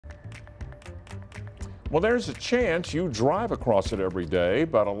Well, there's a chance you drive across it every day,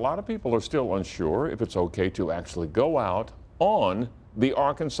 but a lot of people are still unsure if it's okay to actually go out on the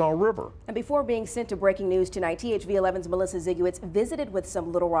Arkansas River. And before being sent to breaking news tonight, THV11's Melissa Ziguitz visited with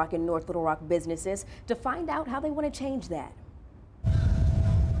some Little Rock and North Little Rock businesses to find out how they want to change that.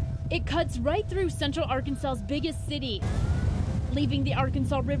 It cuts right through central Arkansas's biggest city, leaving the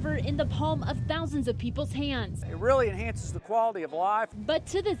Arkansas River in the palm of thousands of people's hands. It really enhances the quality of life. But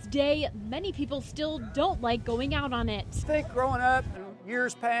to this day, many people still don't like going out on it. I think growing up in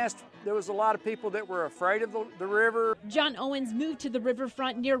years past, there was a lot of people that were afraid of the river. John Owens moved to the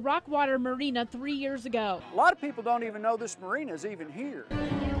riverfront near Rockwater Marina 3 years ago. A lot of people don't even know this marina is even here.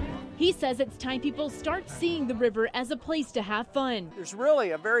 He says it's time people start seeing the river as a place to have fun. There's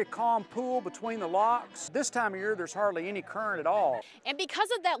really a very calm pool between the locks. This time of year, there's hardly any current at all. And because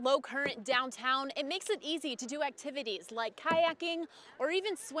of that low current downtown, it makes it easy to do activities like kayaking or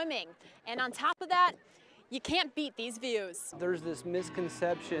even swimming. And on top of that, you can't beat these views. There's this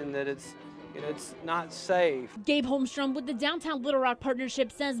misconception that it's not safe. Gabe Holmstrom with the Downtown Little Rock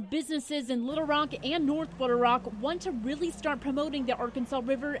Partnership says businesses in Little Rock and North Little Rock want to really start promoting the Arkansas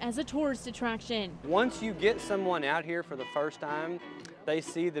River as a tourist attraction. Once you get someone out here for the first time, they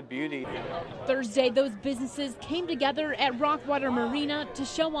see the beauty. Thursday, those businesses came together at Rockwater Marina to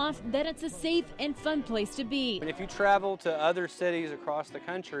show off that it's a safe and fun place to be. And if you travel to other cities across the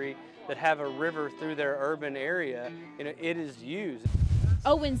country that have a river through their urban area, it is used.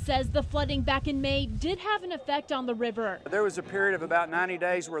 Owens says the flooding back in May did have an effect on the river. There was a period of about 90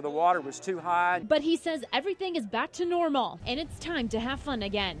 days where the water was too high. But he says everything is back to normal and it's time to have fun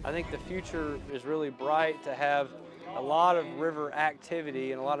again. I think the future is really bright to have a lot of river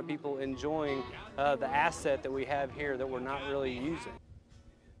activity and a lot of people enjoying the asset that we have here that we're not really using.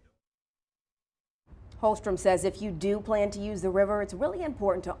 Holmstrom says if you do plan to use the river, it's really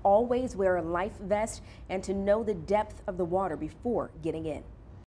important to always wear a life vest and to know the depth of the water before getting in.